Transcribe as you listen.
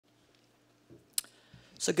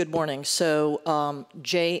So good morning. So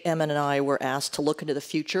Jay, Emmett, and I were asked to look into the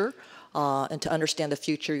future. And to understand the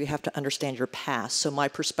future, you have to understand your past. So my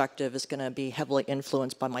perspective is going to be heavily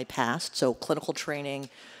influenced by my past. So clinical training,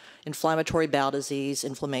 inflammatory bowel disease,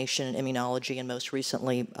 inflammation, and immunology, and most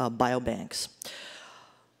recently, biobanks.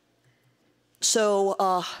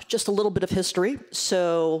 So just a little bit of history.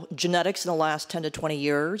 So genetics in the last 10 to 20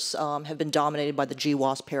 years have been dominated by the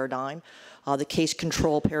GWAS paradigm. The case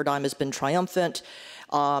control paradigm has been triumphant,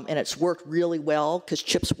 and it's worked really well because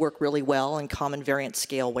chips work really well and common variant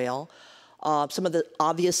scale well. Some of the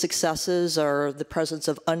obvious successes are the presence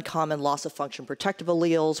of uncommon loss of function protective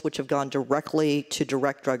alleles, which have gone directly to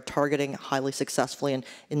direct drug targeting highly successfully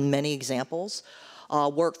in many examples.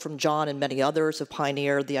 Work from John and many others have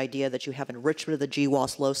pioneered the idea that you have enrichment of the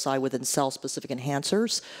GWAS loci within cell-specific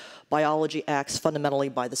enhancers. Biology acts fundamentally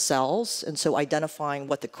by the cells, and so identifying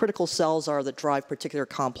what the critical cells are that drive particular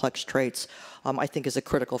complex traits, I think, is a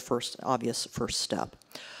critical obvious first step.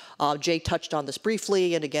 Jay touched on this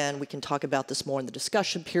briefly, and again, we can talk about this more in the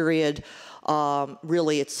discussion period.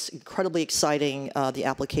 Really, it's incredibly exciting, the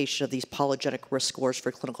application of these polygenic risk scores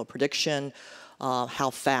for clinical prediction.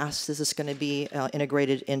 How fast is this going to be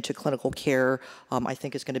integrated into clinical care, I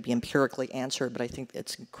think is going to be empirically answered, but I think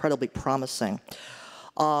it's incredibly promising.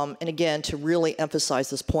 And again, to really emphasize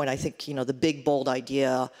this point, I think, the big, bold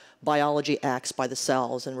idea, biology acts by the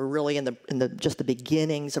cells, and we're really in just the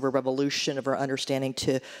beginnings of a revolution of our understanding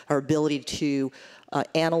to our ability to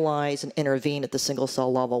analyze and intervene at the single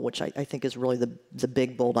cell level, which I think is really the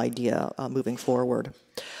big, bold idea moving forward.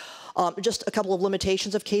 Just a couple of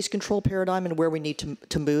limitations of case control paradigm and where we need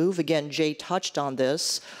to move. Again, Jay touched on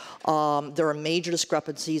this. There are major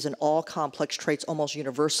discrepancies in all complex traits almost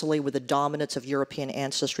universally with the dominance of European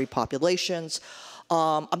ancestry populations.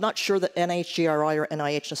 I'm not sure that NHGRI or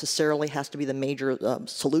NIH necessarily has to be the major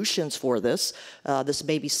solutions for this. This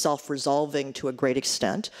may be self-resolving to a great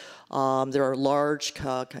extent. There are large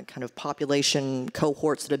kind of population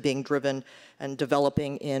cohorts that are being driven and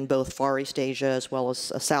developing in both Far East Asia as well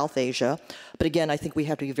as South Asia. But again, I think we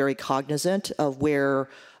have to be very cognizant of where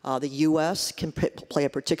the U.S. can play a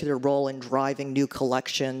particular role in driving new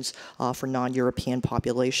collections for non-European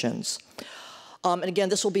populations. And again,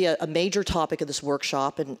 this will be a major topic of this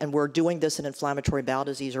workshop, and we're doing this in inflammatory bowel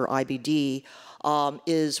disease, or IBD,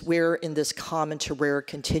 is where in this common to rare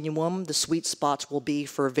continuum the sweet spots will be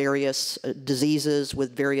for various diseases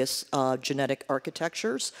with various genetic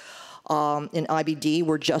architectures. In IBD,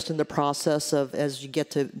 we're just in the process of, as you get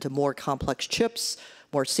to more complex chips,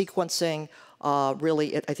 more sequencing,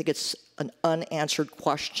 really, I think it's an unanswered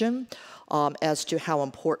question as to how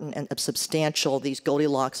important and substantial these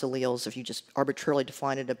Goldilocks alleles, if you just arbitrarily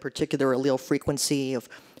define it a particular allele frequency of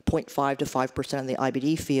 0.5 to 5% in the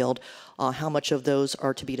IBD field, how much of those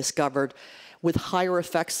are to be discovered with higher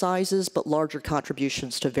effect sizes but larger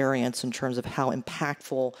contributions to variance in terms of how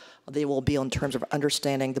impactful they will be in terms of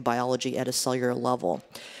understanding the biology at a cellular level.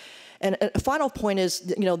 And a final point is,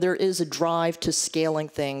 there is a drive to scaling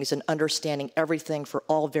things and understanding everything for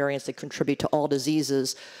all variants that contribute to all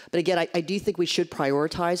diseases. But again, I do think we should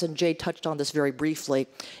prioritize, and Jay touched on this very briefly.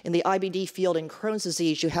 In the IBD field, in Crohn's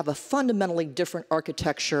disease, you have a fundamentally different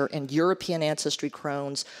architecture in European ancestry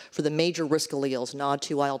Crohn's for the major risk alleles, NOD2,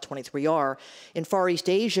 IL-23R. In Far East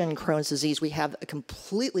Asian Crohn's disease, we have a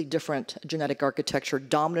completely different genetic architecture,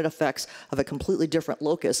 dominant effects of a completely different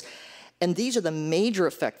locus. And these are the major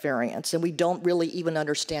effect variants, and we don't really even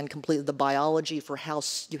understand completely the biology for how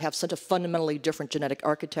you have such a fundamentally different genetic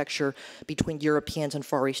architecture between Europeans and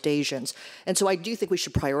Far East Asians. And so I do think we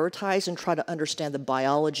should prioritize and try to understand the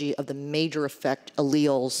biology of the major effect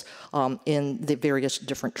alleles in the various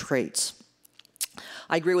different traits.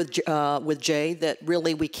 I agree with Jay that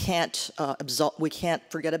really we can't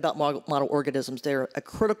forget about model organisms. They're a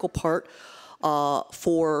critical part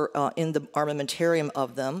in the armamentarium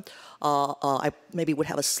of them. I maybe would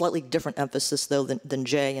have a slightly different emphasis, though, than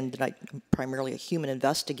Jay, and that I'm primarily a human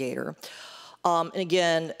investigator. And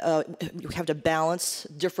again, you have to balance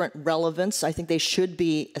different relevance. I think they should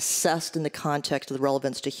be assessed in the context of the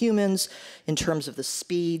relevance to humans in terms of the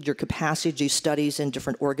speed, your capacity to do studies in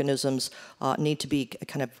different organisms need to be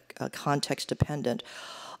kind of context dependent.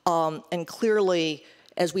 And clearly,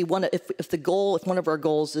 as we want to, if one of our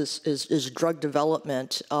goals is drug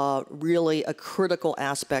development, really a critical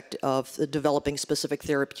aspect of developing specific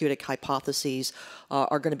therapeutic hypotheses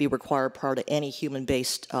are going to be required prior to any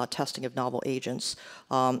human-based testing of novel agents.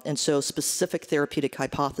 And so specific therapeutic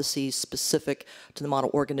hypotheses specific to the model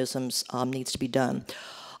organisms needs to be done.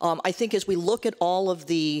 I think as we look at all of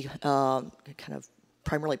the kind of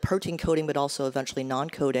primarily protein coding, but also eventually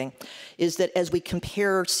non-coding, is that as we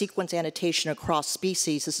compare sequence annotation across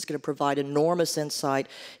species, this is going to provide enormous insight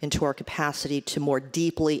into our capacity to more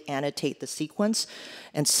deeply annotate the sequence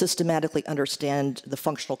and systematically understand the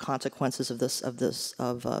functional consequences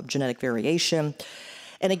of genetic variation.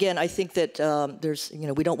 And again, I think that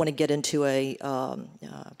we don't want to get into an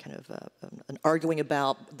arguing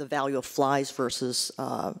about the value of flies versus,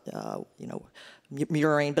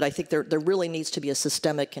 murine, but I think there really needs to be a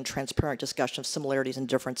systemic and transparent discussion of similarities and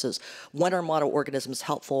differences. When are model organisms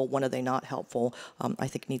helpful? When are they not helpful? I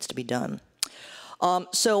think needs to be done.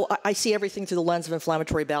 So I see everything through the lens of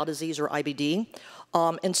inflammatory bowel disease, or IBD.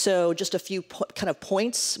 And so just a few kind of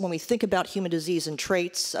points. When we think about human disease and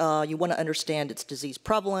traits, you want to understand its disease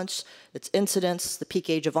prevalence, its incidence, the peak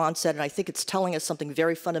age of onset, and I think it's telling us something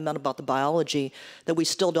very fundamental about the biology that we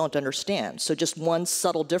still don't understand. So just one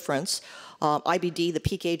subtle difference. IBD, the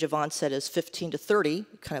peak age of onset is 15 to 30,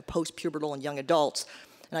 kind of post-pubertal in young adults.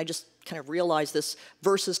 And I just kind of realized this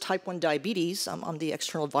versus type 1 diabetes. I'm on the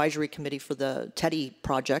external advisory committee for the TEDdy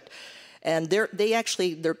project. And their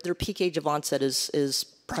peak age of onset is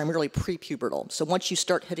primarily pre-pubertal. So once you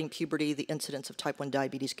start hitting puberty, the incidence of type 1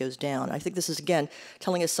 diabetes goes down. I think this is, again,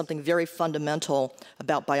 telling us something very fundamental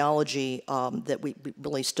about biology that we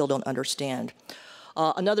really still don't understand.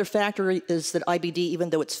 Another factor is that IBD,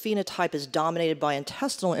 even though its phenotype is dominated by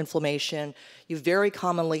intestinal inflammation, you very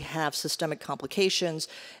commonly have systemic complications.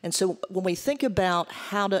 And so when we think about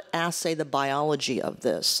how to assay the biology of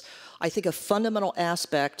this, I think a fundamental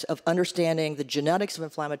aspect of understanding the genetics of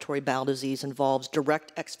inflammatory bowel disease involves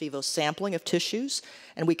direct ex vivo sampling of tissues,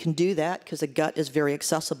 and we can do that because the gut is very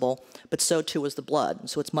accessible, but so too is the blood. And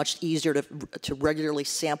so it's much easier to regularly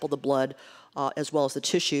sample the blood as well as the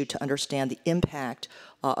tissue to understand the impact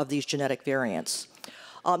of these genetic variants.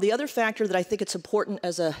 The other factor that I think it's important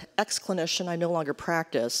as an ex-clinician, I no longer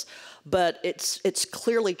practice, but it's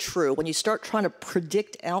clearly true. When you start trying to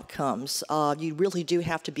predict outcomes, you really do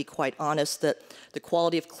have to be quite honest that the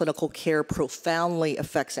quality of clinical care profoundly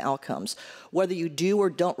affects outcomes. Whether you do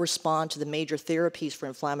or don't respond to the major therapies for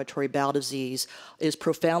inflammatory bowel disease is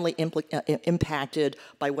profoundly impacted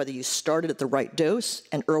by whether you started at the right dose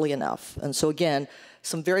and early enough. And so again,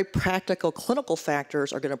 some very practical clinical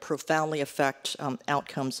factors are going to profoundly affect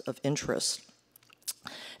outcomes of interest.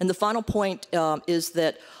 And the final point is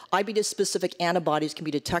that IBD-specific antibodies can be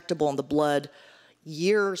detectable in the blood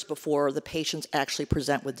years before the patients actually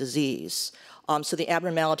present with disease. So the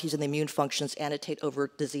abnormalities in the immune functions annotate over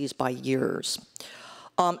disease by years.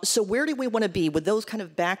 So where do we want to be with those kind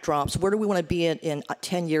of backdrops? Where do we want to be in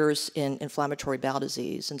 10 years in inflammatory bowel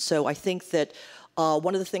disease? And so I think that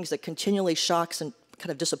one of the things that continually shocks and kind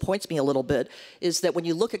of disappoints me a little bit is that when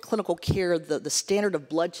you look at clinical care, the standard of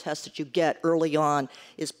blood tests that you get early on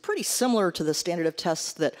is pretty similar to the standard of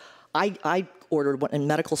tests that I ordered in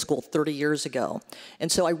medical school 30 years ago.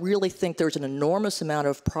 And so I really think there's an enormous amount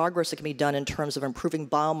of progress that can be done in terms of improving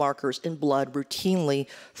biomarkers in blood routinely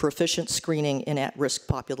for efficient screening in at-risk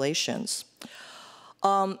populations.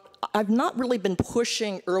 I've not really been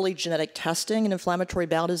pushing early genetic testing in inflammatory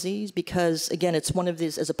bowel disease because, again, it's one of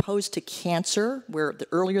these, as opposed to cancer, where the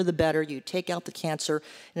earlier the better, you take out the cancer.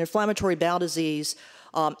 In inflammatory bowel disease,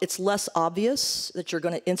 it's less obvious that you're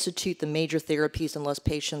going to institute the major therapies unless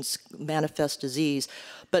patients manifest disease.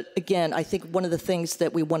 But again, I think one of the things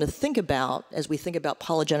that we want to think about as we think about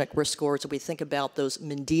polygenic risk scores, and we think about those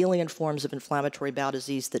Mendelian forms of inflammatory bowel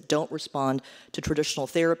disease that don't respond to traditional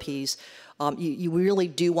therapies, you really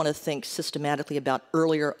do want to think systematically about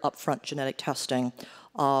earlier upfront genetic testing.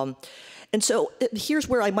 And so here's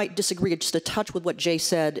where I might disagree just a touch with what Jay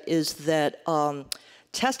said, is that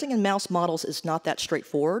testing in mouse models is not that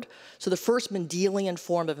straightforward. So the first Mendelian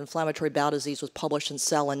form of inflammatory bowel disease was published in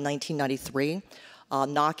Cell in 1993.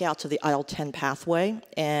 Knockouts of the IL-10 pathway,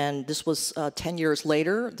 and this was 10 years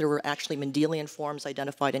later. There were actually Mendelian forms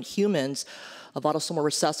identified in humans of autosomal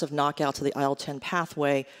recessive knockouts of the IL-10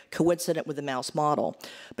 pathway coincident with the mouse model.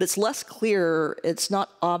 But it's less clear, it's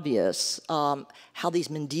not obvious how these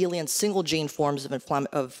Mendelian single gene forms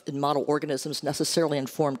of model organisms necessarily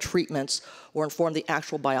inform treatments or inform the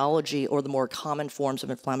actual biology or the more common forms of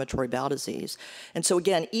inflammatory bowel disease. And so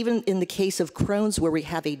again, even in the case of Crohn's, where we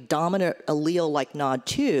have a dominant allele like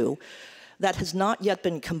NOD2, that has not yet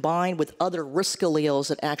been combined with other risk alleles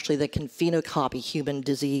that can phenocopy human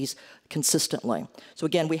disease consistently. So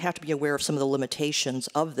again, we have to be aware of some of the limitations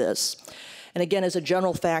of this. And again, as a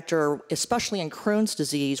general factor, especially in Crohn's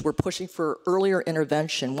disease, we're pushing for earlier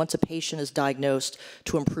intervention once a patient is diagnosed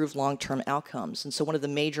to improve long-term outcomes. And so one of the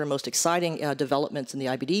major, most exciting developments in the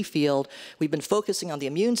IBD field, we've been focusing on the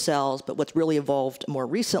immune cells, but what's really evolved more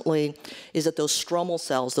recently is that those stromal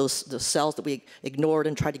cells, those cells that we ignored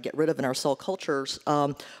and tried to get rid of in our cell cultures,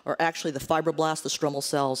 are actually the fibroblasts, the stromal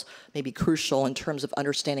cells, may be crucial in terms of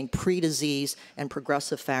understanding pre-disease and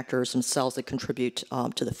progressive factors and cells that contribute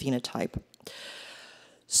to the phenotype.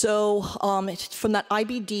 So from that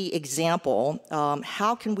IBD example,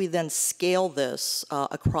 how can we then scale this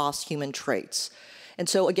across human traits? And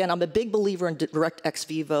so again, I'm a big believer in direct ex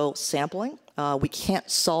vivo sampling. We can't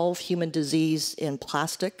solve human disease in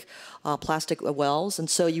plastic wells, and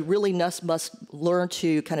so you really must learn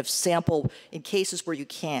to kind of sample in cases where you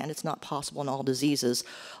can. It's not possible in all diseases,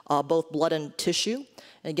 both blood and tissue.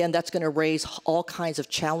 And again, that's going to raise all kinds of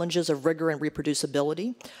challenges of rigor and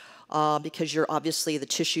reproducibility. Because obviously the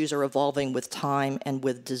tissues are evolving with time and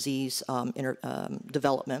with disease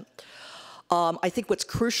development. I think what's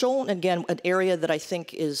crucial, and again, an area that I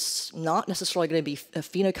think is not necessarily going to be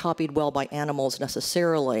phenocopied well by animals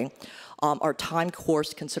necessarily, are time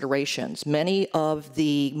course considerations. Many of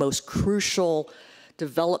the most crucial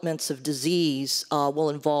developments of disease will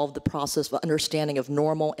involve the process of understanding of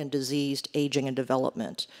normal and diseased aging and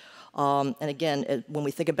development. And again, when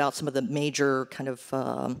we think about some of the major kind of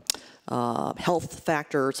health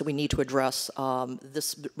factors that we need to address,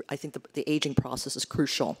 I think the aging process is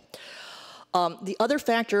crucial. The other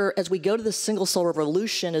factor, as we go to the single-cell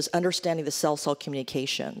revolution, is understanding the cell-cell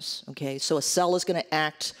communications. Okay, so a cell is going to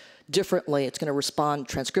act differently. It's going to respond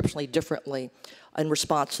transcriptionally differently in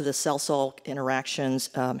response to the cell-cell interactions,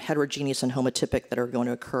 heterogeneous and homotypic, that are going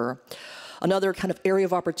to occur. Another kind of area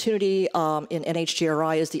of opportunity in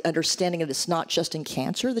NHGRI is the understanding that it's not just in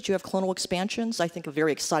cancer that you have clonal expansions. I think a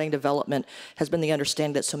very exciting development has been the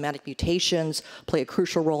understanding that somatic mutations play a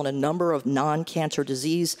crucial role in a number of non-cancer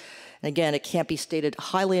disease. And again, it can't be stated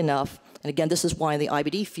highly enough. And again, this is why in the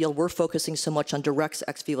IBD field we're focusing so much on direct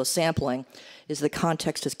ex vivo sampling, is the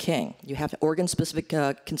context is king. You have organ-specific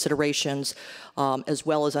considerations as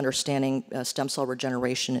well as understanding stem cell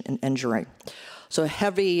regeneration and injury. So a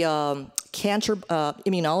heavy cancer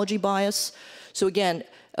immunology bias. So again,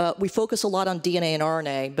 we focus a lot on DNA and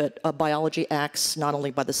RNA, but biology acts not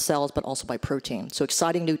only by the cells, but also by protein. So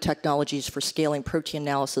exciting new technologies for scaling protein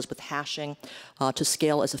analysis with hashing to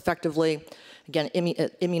scale as effectively. Again,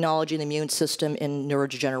 immunology and the immune system in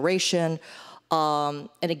neurodegeneration. And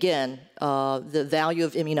again, the value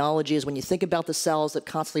of immunology is when you think about the cells that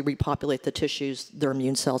constantly repopulate the tissues, they're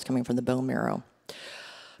immune cells coming from the bone marrow.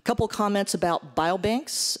 A couple comments about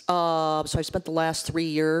biobanks. So I spent the last 3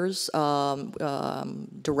 years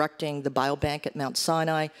directing the biobank at Mount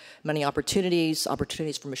Sinai. Many opportunities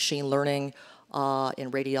for machine learning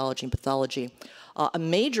in radiology and pathology. A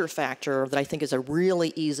major factor that I think is a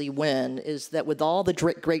really easy win is that with all the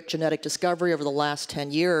great genetic discovery over the last 10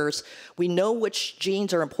 years, we know which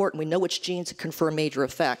genes are important. We know which genes confer major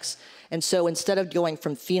effects. And so instead of going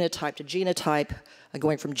from phenotype to genotype,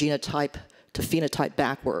 going from genotype to phenotype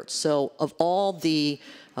backwards. So of all the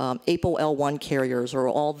APOL1 carriers or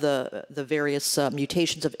all the various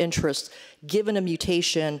mutations of interest, given a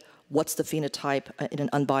mutation, what's the phenotype in an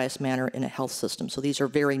unbiased manner in a health system? So these are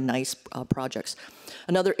very nice projects.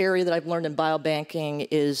 Another area that I've learned in biobanking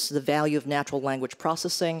is the value of natural language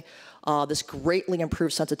processing. This greatly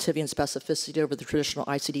improves sensitivity and specificity over the traditional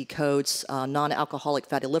ICD codes. Non-alcoholic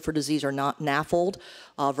fatty liver disease or not NAFLD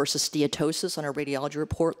versus steatosis on our radiology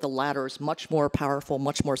report. The latter is much more powerful,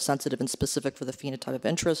 much more sensitive and specific for the phenotype of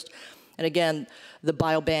interest. And again, the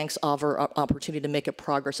biobanks offer opportunity to make a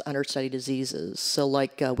progress on understudied diseases. So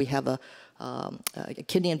like we have a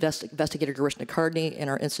kidney investigator, Garishna Kardney, in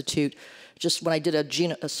our institute. Just when I did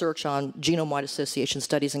a search on genome-wide association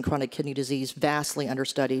studies in chronic kidney disease, vastly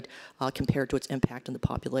understudied compared to its impact on the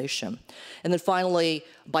population. And then finally,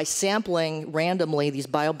 by sampling randomly, these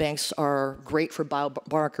biobanks are great for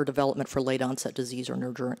biomarker development for late onset disease or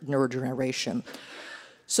neurodegeneration.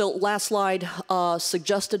 So last slide,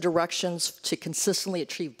 suggested directions to consistently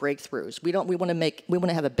achieve breakthroughs. We want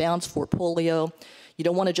to have a balanced portfolio. You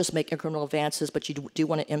don't want to just make incremental advances, but you do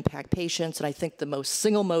want to impact patients. And I think the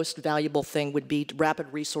single most valuable thing would be rapid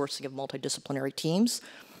resourcing of multidisciplinary teams,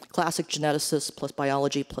 classic geneticists plus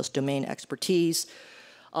biology plus domain expertise.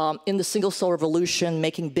 In the single-cell revolution,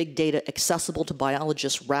 making big data accessible to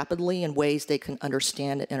biologists rapidly in ways they can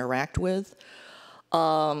understand and interact with.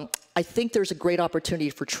 I think there's a great opportunity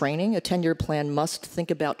for training. A 10-year plan must think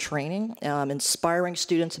about training, inspiring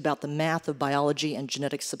students about the math of biology and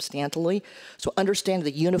genetics substantially. So understanding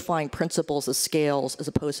the unifying principles of scales as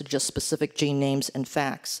opposed to just specific gene names and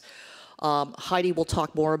facts. Heidi will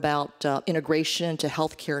talk more about integration into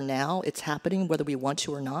healthcare now. It's happening whether we want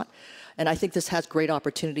to or not. And I think this has great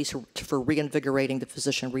opportunities for reinvigorating the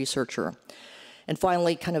physician researcher. And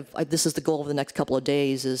finally, this is the goal of the next couple of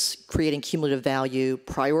days, is creating cumulative value,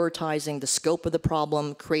 prioritizing the scope of the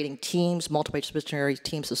problem, creating teams, multidisciplinary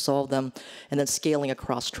teams to solve them, and then scaling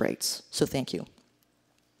across traits. So thank you.